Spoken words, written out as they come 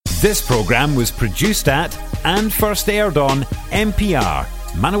This programme was produced at and first aired on MPR,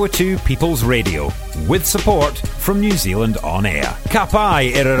 Manawatu People's Radio, with support from New Zealand On Air. Ka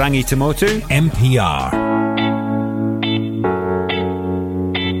pai Irarangi Tamotu, MPR.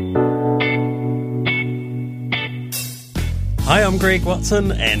 Hi, I'm Greg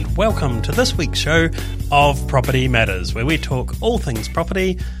Watson and welcome to this week's show of Property Matters, where we talk all things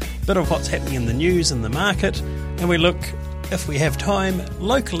property, a bit of what's happening in the news and the market, and we look, if we have time,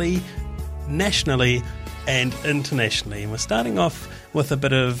 locally, nationally and internationally. And we're starting off with a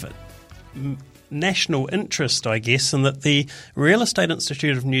bit of national interest, I guess, in that the Real Estate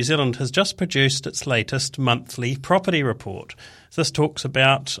Institute of New Zealand has just produced its latest monthly property report. This talks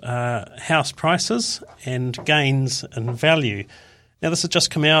about house prices and gains in value. Now, this has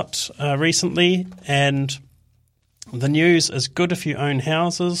just come out recently, and the news is good if you own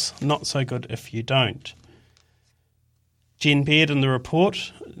houses, not so good if you don't. Jen Baird in the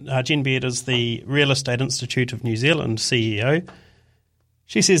report, Jen Baird is the Real Estate Institute of New Zealand CEO.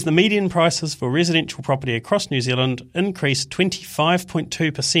 She says the median prices for residential property across New Zealand increased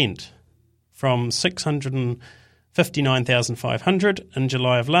 25.2% from $659,500 in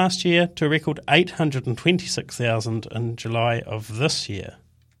July of last year to a record $826,000 in July of this year.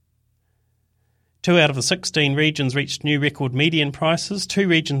 2 out of the 16 regions reached new record median prices, 2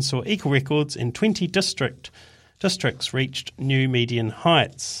 regions saw equal records, and 20 districts reached new median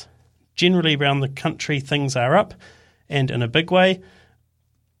heights. Generally around the country things are up, and in a big way.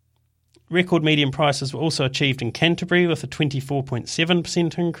 Record median prices were also achieved in Canterbury with a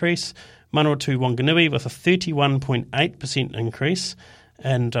 24.7% increase, Manawatu Wanganui with a 31.8% increase,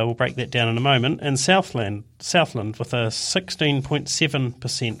 and we'll break that down in a moment, and Southland with a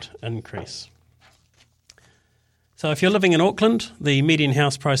 16.7% increase. So if you're living in Auckland, the median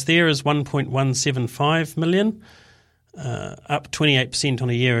house price there is $1.175 million, up 28% on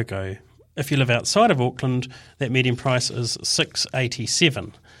a year ago. If you live outside of Auckland, that median price is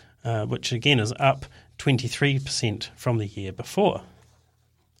 $687, which again is up 23% from the year before.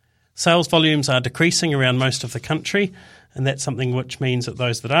 Sales volumes are decreasing around most of the country, and that's something which means that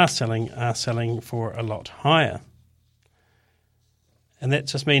those that are selling for a lot higher. And that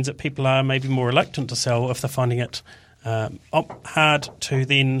just means that people are maybe more reluctant to sell if they're finding it hard to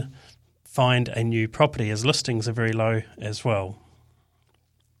then find a new property, as listings are very low as well.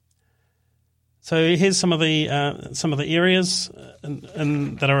 So here's some of the areas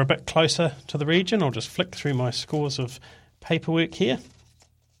that are a bit closer to the region. I'll just flick through my scores of paperwork here,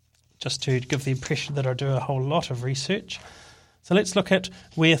 just to give the impression that I do a whole lot of research. So let's look at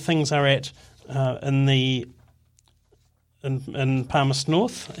where things are at in Palmerston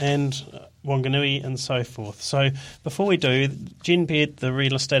North and Wanganui and so forth. So before we do, Jen Baird, the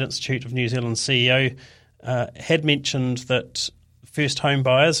Real Estate Institute of New Zealand CEO, had mentioned that first home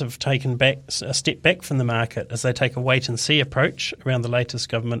buyers have taken a step back from the market as they take a wait-and-see approach around the latest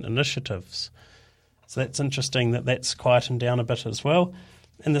government initiatives. So that's interesting that that's quietened down a bit as well.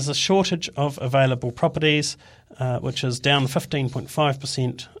 And there's a shortage of available properties, which is down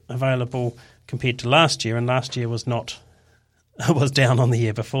 15.5% available compared to last year, and last year was down on the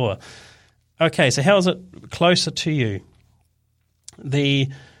year before. Okay, so how is it closer to you? The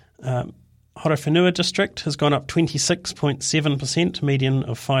Horowhenua district has gone up 26.7%, median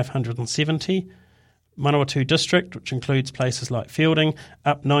of 570. Manawatu district, which includes places like Fielding,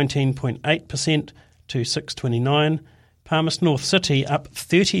 up 19.8% to 629. Palmerston North City up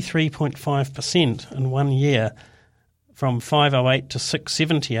 33.5% in 1 year, from 508 to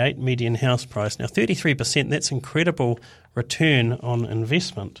 678 median house price. Now 33%, that's incredible return on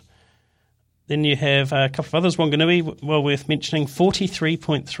investment. Then you have a couple of others. Wanganui, well worth mentioning,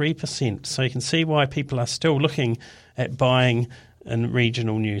 43.3%. So you can see why people are still looking at buying in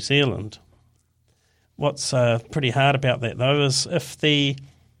regional New Zealand. What's pretty hard about that, though, is if we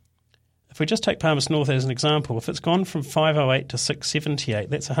just take Palmerston North as an example, if it's gone from 508 to 678,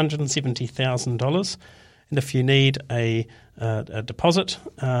 that's $170,000. And if you need a deposit,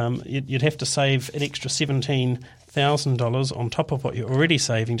 you'd have to save an extra $17,000 on top of what you're already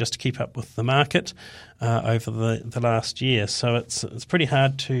saving just to keep up with the market over the last year. So it's pretty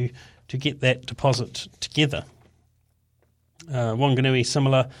hard to get that deposit together. Wanganui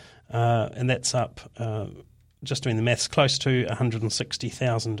similar, and that's up, just doing the maths, close to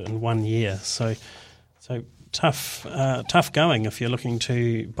 $160,000 in 1 year. So tough going if you're looking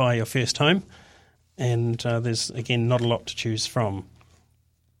to buy your first home. And there's, again, not a lot to choose from.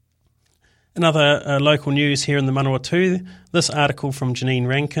 Another local news here in the Manawatu, this article from Janine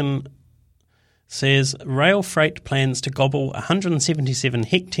Rankin says rail freight plans to gobble 177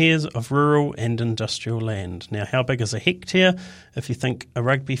 hectares of rural and industrial land. Now, how big is a hectare? If you think a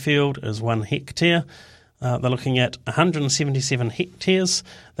rugby field is 1 hectare, they're looking at 177 hectares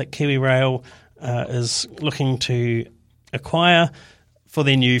that Kiwirail is looking to acquire for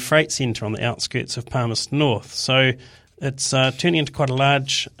their new freight centre on the outskirts of Palmerston North. So it's turning into quite a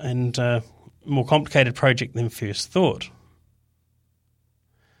large and more complicated project than first thought.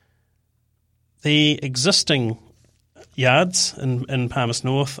 The existing yards in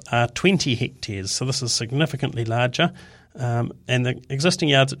Palmerston North are 20 hectares, so this is significantly larger. And the existing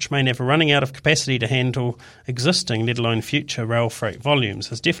yards, which may never running out of capacity to handle existing, let alone future rail freight volumes.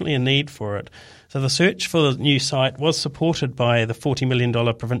 There's definitely a need for it. So the search for the new site was supported by the $40 million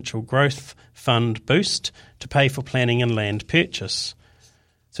Provincial Growth Fund boost to pay for planning and land purchase.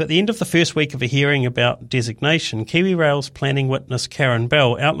 So at the end of the first week of a hearing about designation, Kiwirail's planning witness Karen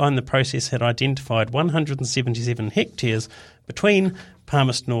Bell outlined the process had identified 177 hectares between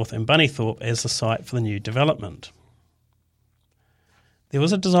Palmerston North and Bunnythorpe as the site for the new development. There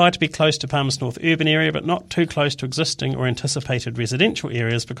was a desire to be close to Palmerston North urban area, but not too close to existing or anticipated residential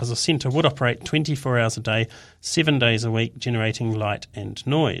areas because the centre would operate 24 hours a day, 7 days a week, generating light and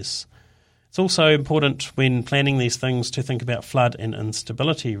noise. It's also important when planning these things to think about flood and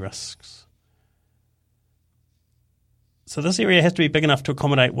instability risks. So this area has to be big enough to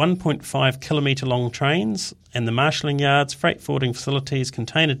accommodate 1.5 kilometre long trains and the marshalling yards, freight forwarding facilities,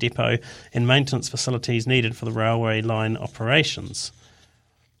 container depot and maintenance facilities needed for the railway line operations.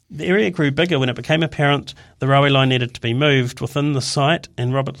 The area grew bigger when it became apparent the railway line needed to be moved within the site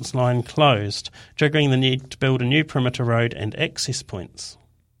and Roberts Line closed, triggering the need to build a new perimeter road and access points.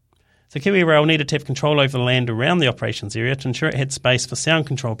 So Kiwirail needed to have control over the land around the operations area to ensure it had space for sound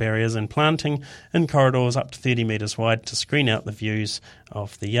control barriers and planting in corridors up to 30 metres wide to screen out the views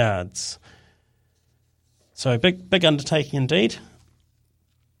of the yards. So big undertaking indeed.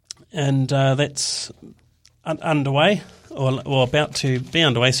 And that's underway, or about to be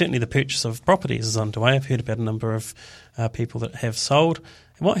underway. Certainly the purchase of properties is underway. I've heard about a number of people that have sold.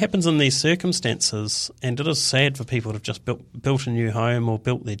 What happens in these circumstances, and it is sad for people that have just built a new home or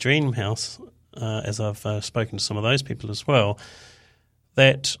built their dream house, as I've spoken to some of those people as well,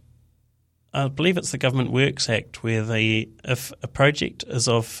 that I believe it's the Government Works Act where if a project is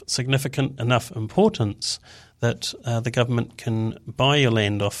of significant enough importance that the government can buy your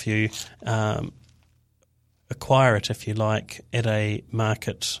land off you, acquire it if you like, at a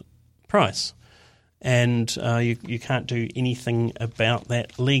market price. And you can't do anything about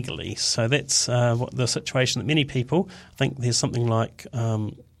that legally. So that's what the situation that many people think there's something like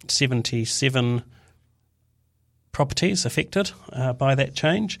 77 properties affected by that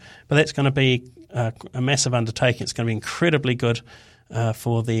change. But that's going to be a massive undertaking. It's going to be incredibly good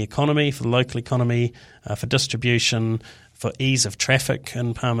for the economy, for the local economy, for distribution, for ease of traffic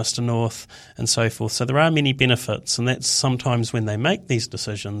in Palmerston North and so forth. So there are many benefits, and that's sometimes when they make these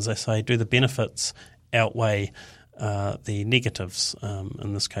decisions, they say, do the benefits outweigh the negatives,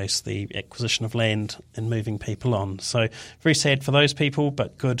 in this case the acquisition of land and moving people on. So very sad for those people,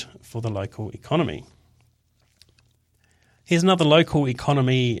 but good for the local economy. Here's another local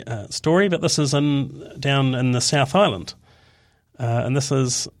economy story, but this is down in the South Island. And this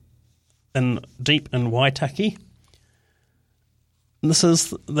is deep in Waitaki. And this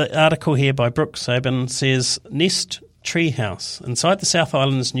is the article here by Brooke Sabin, says Nest Treehouse inside the South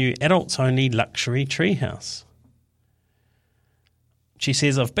Island's new adults-only luxury treehouse. She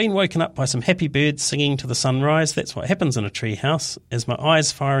says, I've been woken up by some happy birds singing to the sunrise. That's what happens in a treehouse. As my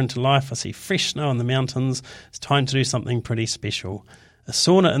eyes fire into life, I see fresh snow on the mountains. It's time to do something pretty special. A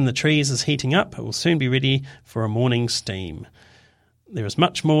sauna in the trees is heating up. It will soon be ready for a morning steam. There is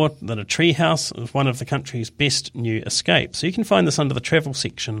much more than a treehouse. It's one of the country's best new escapes. So you can find this under the travel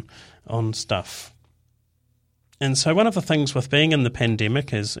section on Stuff. And so one of the things with being in the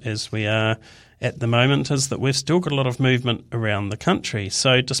pandemic, as we are at the moment, is that we've still got a lot of movement around the country.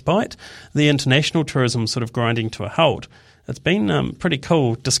 So despite the international tourism sort of grinding to a halt, it's been pretty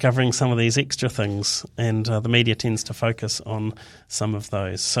cool discovering some of these extra things, and the media tends to focus on some of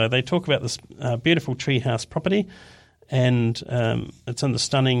those. So they talk about this beautiful treehouse property, and it's in the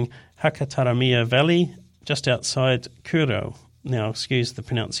stunning Hakataramia Valley, just outside Kiwirail. Now, excuse the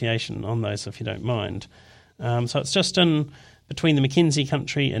pronunciation on those if you don't mind. So it's just in between the Mackenzie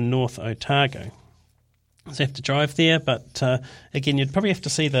country and North Otago. So you have to drive there, but again, you'd probably have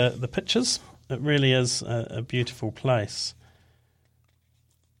to see the pictures. It really is a beautiful place.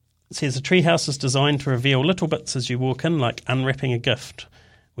 It says the treehouse is designed to reveal little bits as you walk in, like unwrapping a gift.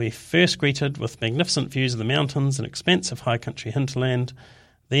 We're first greeted with magnificent views of the mountains and expansive high country hinterland.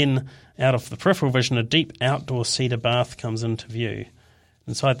 Then, out of the peripheral vision, a deep outdoor cedar bath comes into view.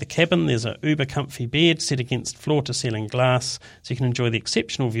 Inside the cabin, there's a uber-comfy bed set against floor-to-ceiling glass, so you can enjoy the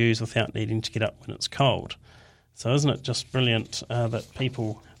exceptional views without needing to get up when it's cold. So isn't it just brilliant that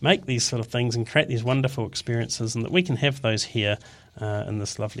people make these sort of things and create these wonderful experiences, and that we can have those here in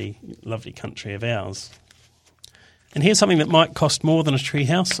this lovely, lovely country of ours. And here's something that might cost more than a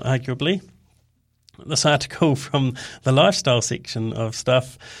treehouse, arguably. This article from the lifestyle section of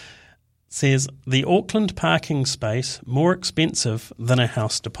Stuff says, the Auckland parking space more expensive than a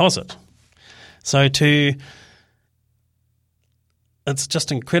house deposit. So it's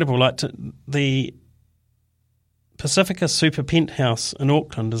just incredible. The Pacifica Super Penthouse in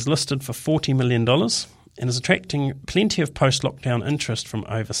Auckland is listed for $40 million and is attracting plenty of post-lockdown interest from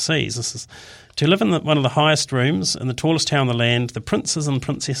overseas. This is to live in one of the highest rooms in the tallest town in the land. The princes and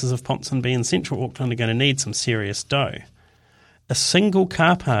princesses of Ponsonby in central Auckland are going to need some serious dough. A single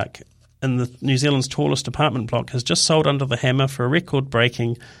car park in the New Zealand's tallest apartment block has just sold under the hammer for a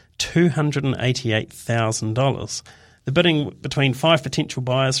record-breaking $288,000. The bidding between 5 potential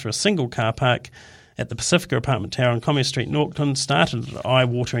buyers for a single car park at the Pacifica Apartment Tower on Commerce Street in Auckland started at an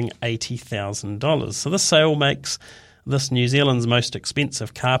eye-watering $80,000. So this sale makes this New Zealand's most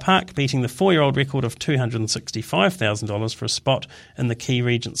expensive car park, beating the 4-year-old record of $265,000 for a spot in the Key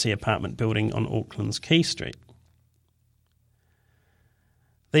Regency apartment building on Auckland's Key Street.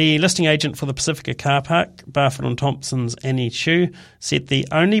 The listing agent for the Pacifica car park, Barfoot and Thompson's Annie Chu, said the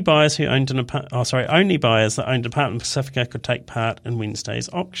only buyers that owned an apartment Pacifica could take part in Wednesday's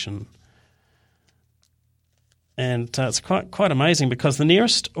auction. And it's quite amazing because the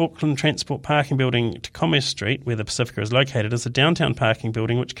nearest Auckland Transport parking building to Commerce Street, where the Pacifica is located, is a downtown parking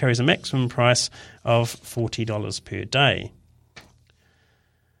building which carries a maximum price of $40 per day.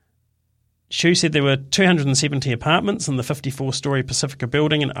 Shu said there were 270 apartments in the 54-storey Pacifica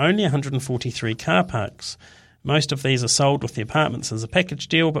building and only 143 car parks. Most of these are sold with the apartments as a package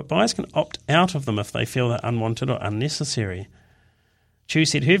deal, but buyers can opt out of them if they feel they're unwanted or unnecessary. Chu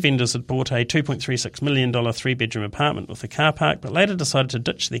said her vendors had bought a $2.36 million 3-bedroom apartment with a car park, but later decided to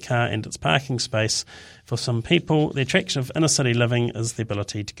ditch their car and its parking space. For some people, the attraction of inner-city living is the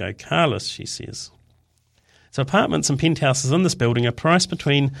ability to go carless, she says. So apartments and penthouses in this building are priced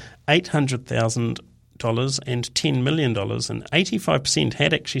between $800,000 and $10 million, and 85%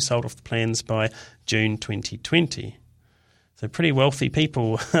 had actually sold off the plans by June 2020. So pretty wealthy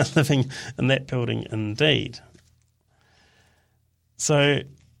people are living in that building indeed. So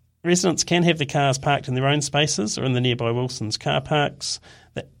residents can have their cars parked in their own spaces or in the nearby Wilson's car parks.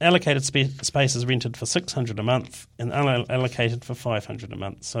 The allocated space is rented for $600 a month and unallocated for $500 a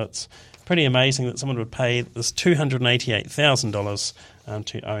month. So it's pretty amazing that someone would pay this $288,000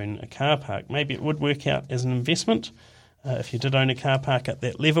 to own a car park. Maybe it would work out as an investment if you did own a car park at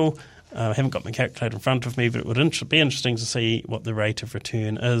that level. I haven't got my calculator in front of me, but it would be interesting to see what the rate of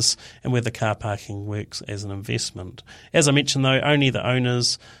return is and whether car parking works as an investment. As I mentioned, though, only the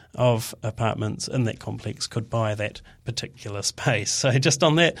owners of apartments in that complex could buy that particular space. So just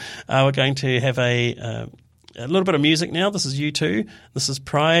on that, we're going to have a little bit of music now. This is U2. This is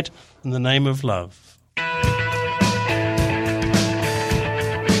Pride in the Name of Love.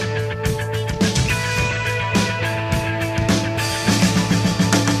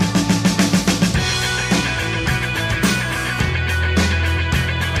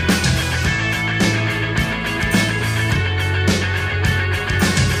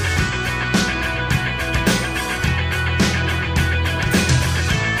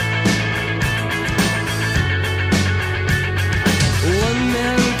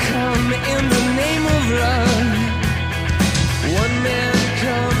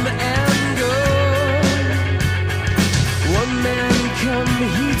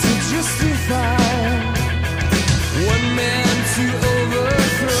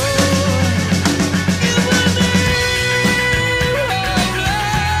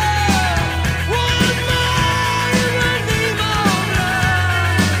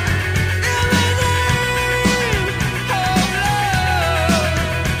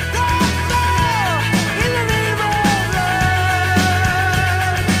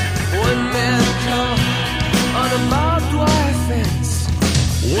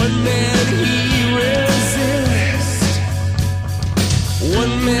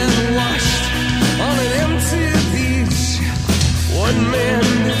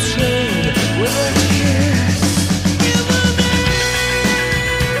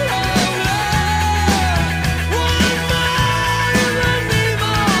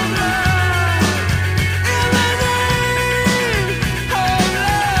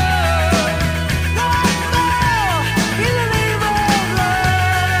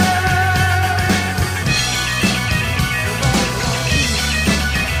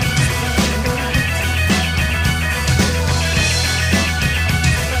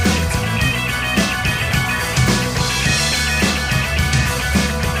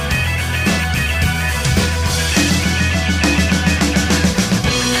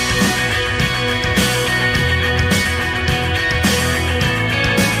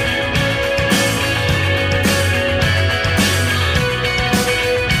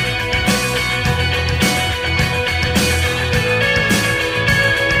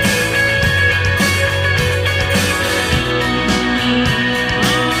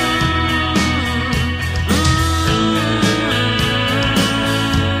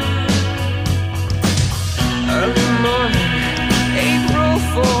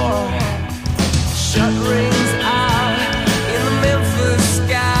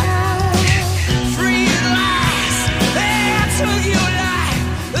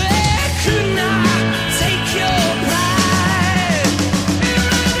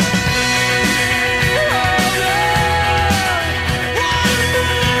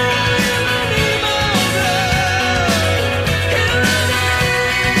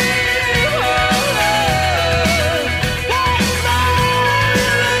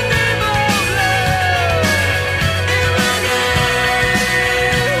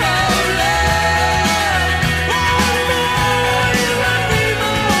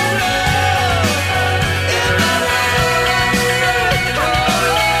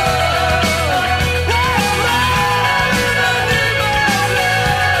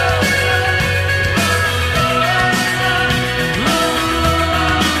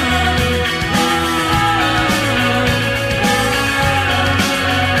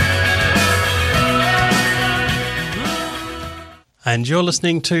 And you're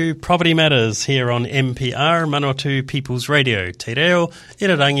listening to Property Matters here on MPR, Manawatu People's Radio. Te reo,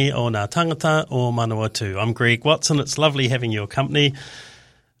 irarangi o ngā tangata o Manawatu. I'm Greg Watson. It's lovely having your company.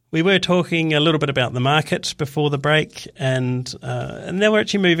 We were talking a little bit about the market before the break, and now we're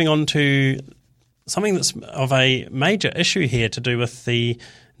actually moving on to something that's of a major issue here to do with the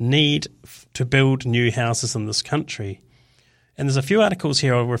need to build new houses in this country. And there's a few articles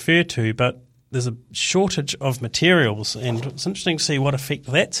here I'll refer to, but there's a shortage of materials, and it's interesting to see what effect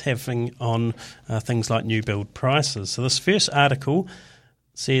that's having on things like new build prices. So this first article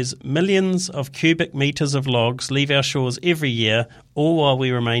says millions of cubic metres of logs leave our shores every year, all while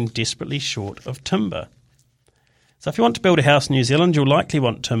we remain desperately short of timber. So if you want to build a house in New Zealand, you'll likely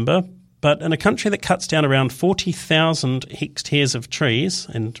want timber, but in a country that cuts down around 40,000 hectares of trees,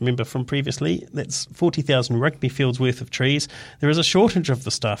 and remember from previously, that's 40,000 rugby fields worth of trees, there is a shortage of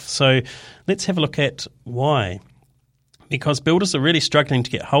the stuff. So let's have a look at why. Because builders are really struggling to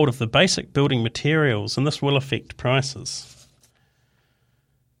get hold of the basic building materials, and this will affect prices.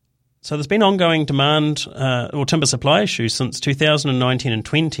 So there's been ongoing demand or timber supply issues since 2019 and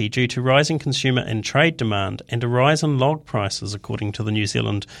 20 due to rising consumer and trade demand and a rise in log prices, according to the New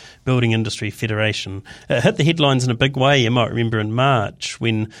Zealand Building Industry Federation. It hit the headlines in a big way, you might remember, in March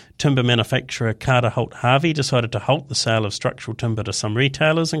when timber manufacturer Carter Holt Harvey decided to halt the sale of structural timber to some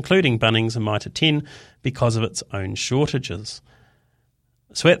retailers, including Bunnings and Mitre 10, because of its own shortages.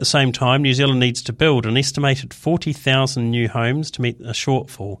 So at the same time, New Zealand needs to build an estimated 40,000 new homes to meet a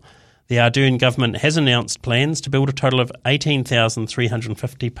shortfall. The Ardern government has announced plans to build a total of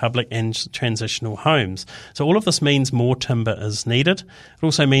 18,350 public and transitional homes. So all of this means more timber is needed. It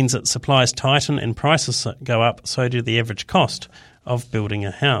also means that supplies tighten and prices go up, so do the average cost of building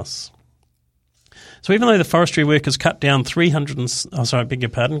a house. So even though the forestry workers cut down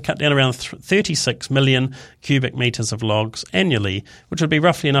around 36 million cubic metres of logs annually, which would be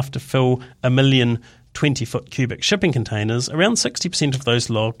roughly enough to fill 1 million 20-foot cubic shipping containers, around 60% of those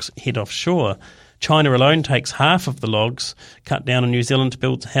logs head offshore. China alone takes half of the logs cut down in New Zealand to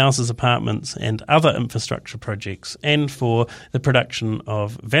build houses, apartments and other infrastructure projects, and for the production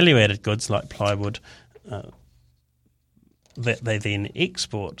of value-added goods like plywood that they then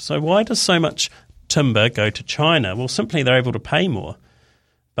export. So why does so much timber go to China? Well, simply they're able to pay more.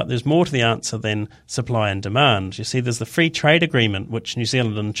 But there's more to the answer than supply and demand. You see, there's the Free Trade Agreement, which New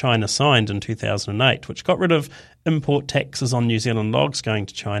Zealand and China signed in 2008, which got rid of import taxes on New Zealand logs going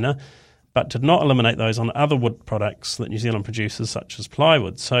to China, but did not eliminate those on other wood products that New Zealand produces, such as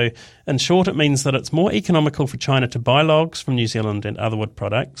plywood. So, in short, it means that it's more economical for China to buy logs from New Zealand and other wood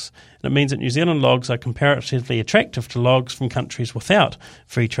products, and it means that New Zealand logs are comparatively attractive to logs from countries without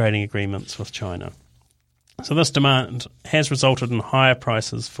free trading agreements with China. So this demand has resulted in higher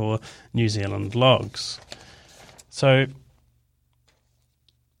prices for New Zealand logs. So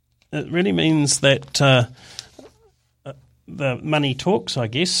it really means that the money talks, I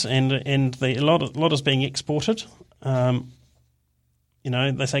guess, and a lot is being exported.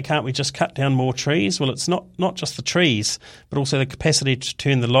 They say, can't we just cut down more trees? Well, it's not just the trees, but also the capacity to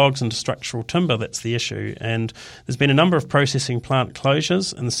turn the logs into structural timber that's the issue. And there's been a number of processing plant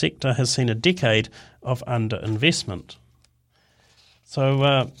closures, and the sector has seen a decade of underinvestment.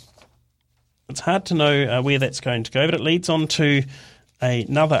 So it's hard to know where that's going to go, but it leads on to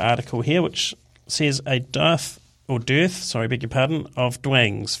another article here, which says a dearth of dwangs.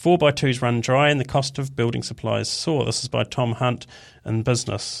 4x2s run dry and the cost of building supplies soar. This is by Tom Hunt in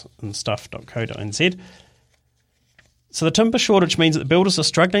Business and Stuff.co.nz. So the timber shortage means that the builders are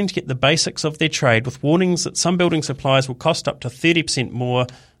struggling to get the basics of their trade, with warnings that some building supplies will cost up to 30% more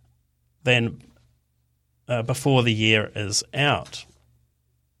than before the year is out.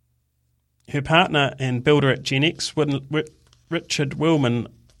 Her partner and builder at Gen X, Richard Willman,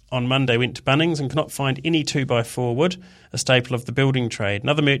 on Monday went to Bunnings and could not find any 2x4 wood, a staple of the building trade.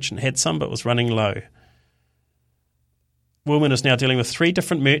 Another merchant had some but was running low. Willman is now dealing with 3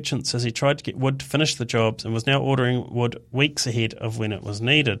 different merchants as he tried to get wood to finish the jobs and was now ordering wood weeks ahead of when it was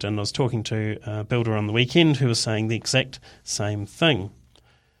needed. And I was talking to a builder on the weekend who was saying the exact same thing.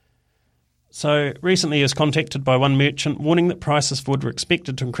 So recently he was contacted by one merchant warning that prices for wood were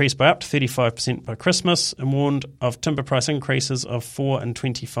expected to increase by up to 35% by Christmas, and warned of timber price increases of 4% and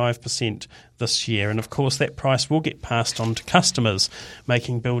 25% this year. And of course that price will get passed on to customers,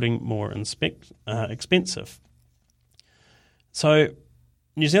 making building more expensive. So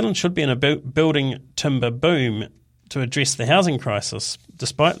New Zealand should be in a building timber boom to address the housing crisis.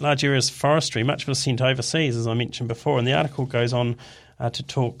 Despite large areas of forestry, much of it is sent overseas, as I mentioned before, and the article goes on to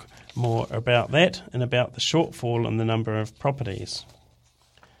talk more about that and about the shortfall in the number of properties.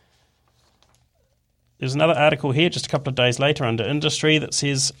 there's another article here just a couple of days later under industry that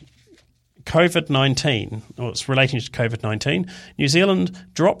says COVID-19, or it's relating to COVID-19, New Zealand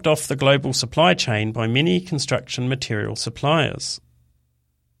dropped off the global supply chain by many construction material suppliers.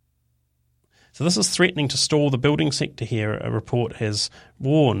 So this is threatening to stall the building sector here, a report has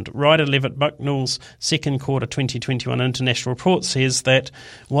warned. Ryder Levitt Bucknell's second quarter 2021 international report says that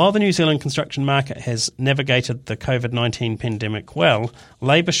while the New Zealand construction market has navigated the COVID-19 pandemic well,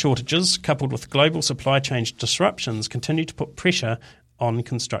 labour shortages coupled with global supply chain disruptions continue to put pressure on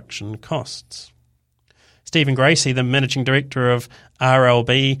construction costs. Stephen Gracie, the Managing Director of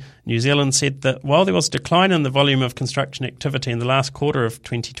RLB New Zealand, said that while there was a decline in the volume of construction activity in the last quarter of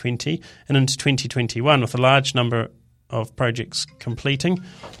 2020 and into 2021 with a large number of projects completing,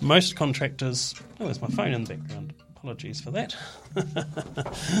 most contractors... Oh, there's my phone in the background. Apologies for that.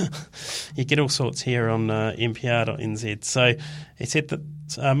 You get all sorts here on mpr.nz. So he said that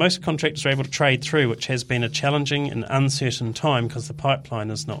most contractors are able to trade through, which has been a challenging and uncertain time because the pipeline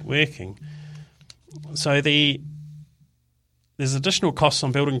is not working. So there's additional costs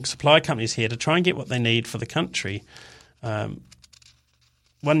on building supply companies here to try and get what they need for the country.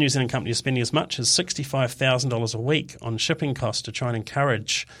 One New Zealand company is spending as much as $65,000 a week on shipping costs to try and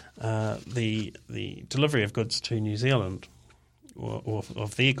encourage the delivery of goods to New Zealand or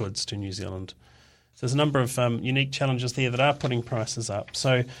of their goods to New Zealand. So there's a number of unique challenges there that are putting prices up.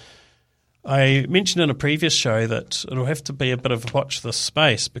 So I mentioned in a previous show that it'll have to be a bit of a watch this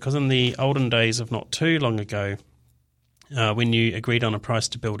space because in the olden days of not too long ago, when you agreed on a price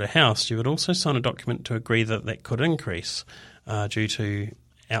to build a house, you would also sign a document to agree that that could increase due to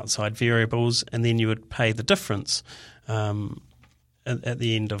outside variables, and then you would pay the difference at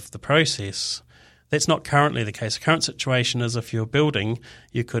the end of the process. That's not currently the case. The current situation is if you're building,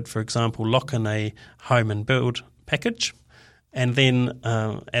 you could, for example, lock in a home and build package and then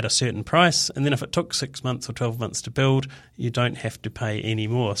at a certain price, and then if it took 6 months or 12 months to build, you don't have to pay any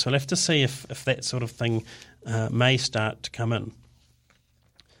more. So we'll have to see if that sort of thing may start to come in.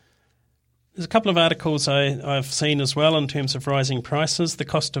 There's a couple of articles I've seen as well in terms of rising prices. The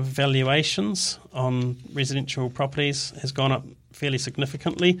cost of valuations on residential properties has gone up fairly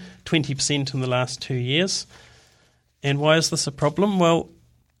significantly, 20% in the last 2 years. And why is this a problem? Well,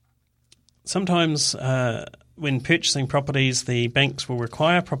 sometimes when purchasing properties, the banks will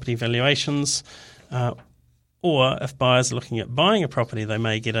require property valuations, or if buyers are looking at buying a property, they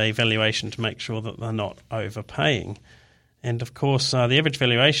may get a valuation to make sure that they're not overpaying. And of course, the average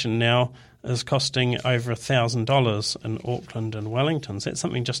valuation now is costing over $1,000 in Auckland and Wellington. So that's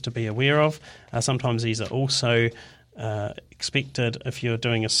something just to be aware of. Sometimes these are also expected if you're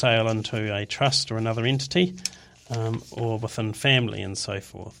doing a sale into a trust or another entity, or within family and so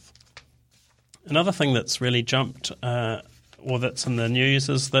forth. Another thing that's really jumped, or that's in the news,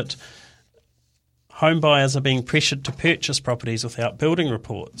 is that home buyers are being pressured to purchase properties without building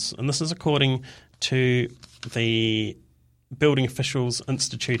reports. And this is according to the Building Officials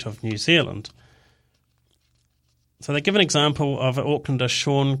Institute of New Zealand. So they give an example of Aucklander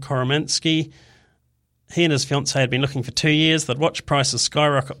Sean Koromansky. He and his fiancée had been looking for 2 years. They'd watched prices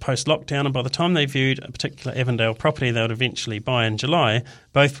skyrocket post-lockdown, and by the time they viewed a particular Avondale property they would eventually buy in July,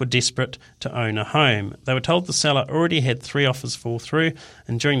 both were desperate to own a home. They were told the seller already had 3 offers fall through,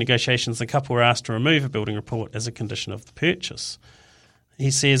 and during negotiations the couple were asked to remove a building report as a condition of the purchase.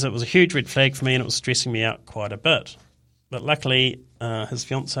 He says, it was a huge red flag for me and it was stressing me out quite a bit. But luckily his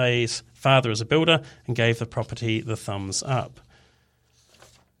fiancée's father is a builder and gave the property the thumbs up.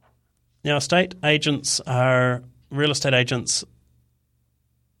 Now, real estate agents, I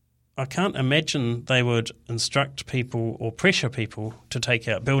can't imagine they would instruct people or pressure people to take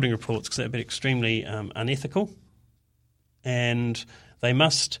out building reports because that would be extremely unethical. And they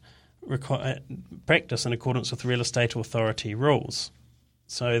must practice in accordance with real estate authority rules.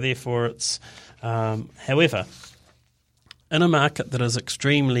 So therefore it's, however, in a market that is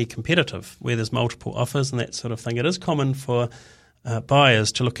extremely competitive, where there's multiple offers and that sort of thing, it is common for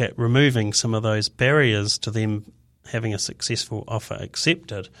buyers to look at removing some of those barriers to them having a successful offer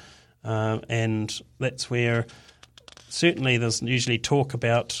accepted. And that's where certainly there's usually talk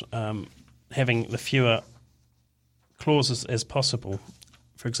about having the fewer clauses as possible.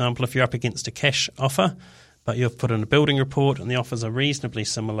 For example, if you're up against a cash offer, but you've put in a building report and the offers are reasonably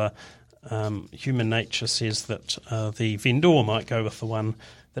similar, human nature says that the vendor might go with the one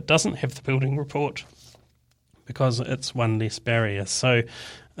that doesn't have the building report because it's one less barrier. So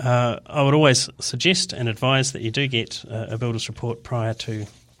I would always suggest and advise that you do get a builder's report prior to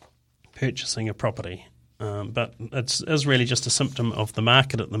purchasing a property. But it's really just a symptom of the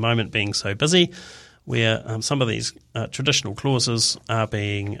market at the moment being so busy. where some of these traditional clauses are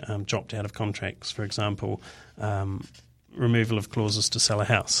being dropped out of contracts. For example, removal of clauses to sell a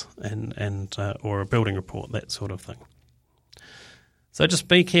house and or a building report, that sort of thing. So just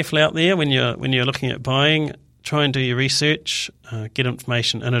be careful out there when you're looking at buying. Try and do your research, get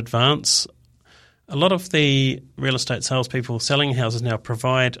information in advance. A lot of the real estate salespeople selling houses now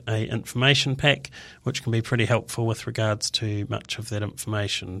provide a information pack, which can be pretty helpful with regards to much of that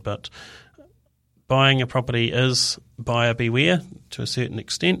information. But buying a property is buyer beware to a certain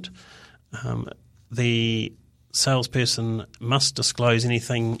extent. The salesperson must disclose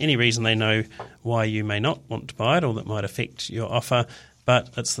any reason they know why you may not want to buy it or that might affect your offer.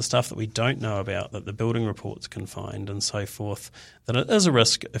 But it's the stuff that we don't know about that the building reports can find and so forth, that it is a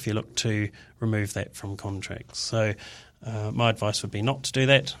risk if you look to remove that from contracts. So my advice would be not to do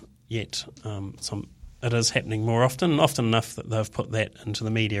that yet. It is happening more often enough that they've put that into the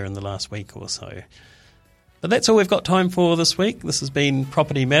media in the last week or so. But that's all we've got time for this week. This has been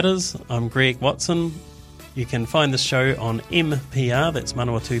Property Matters. I'm Greg Watson. You can find this show on MPR, that's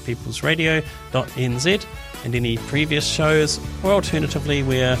Manawatu People's Radio.nz, and any previous shows, or alternatively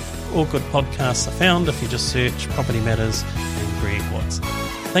where all good podcasts are found if you just search Property Matters and Greg Watson.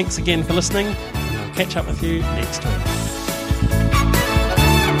 Thanks again for listening, and I'll catch up with you next week.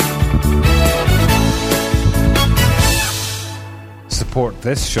 Support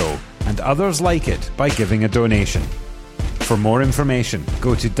this show and others like it by giving a donation. For more information,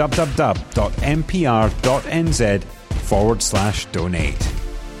 go to www.mpr.nz/donate.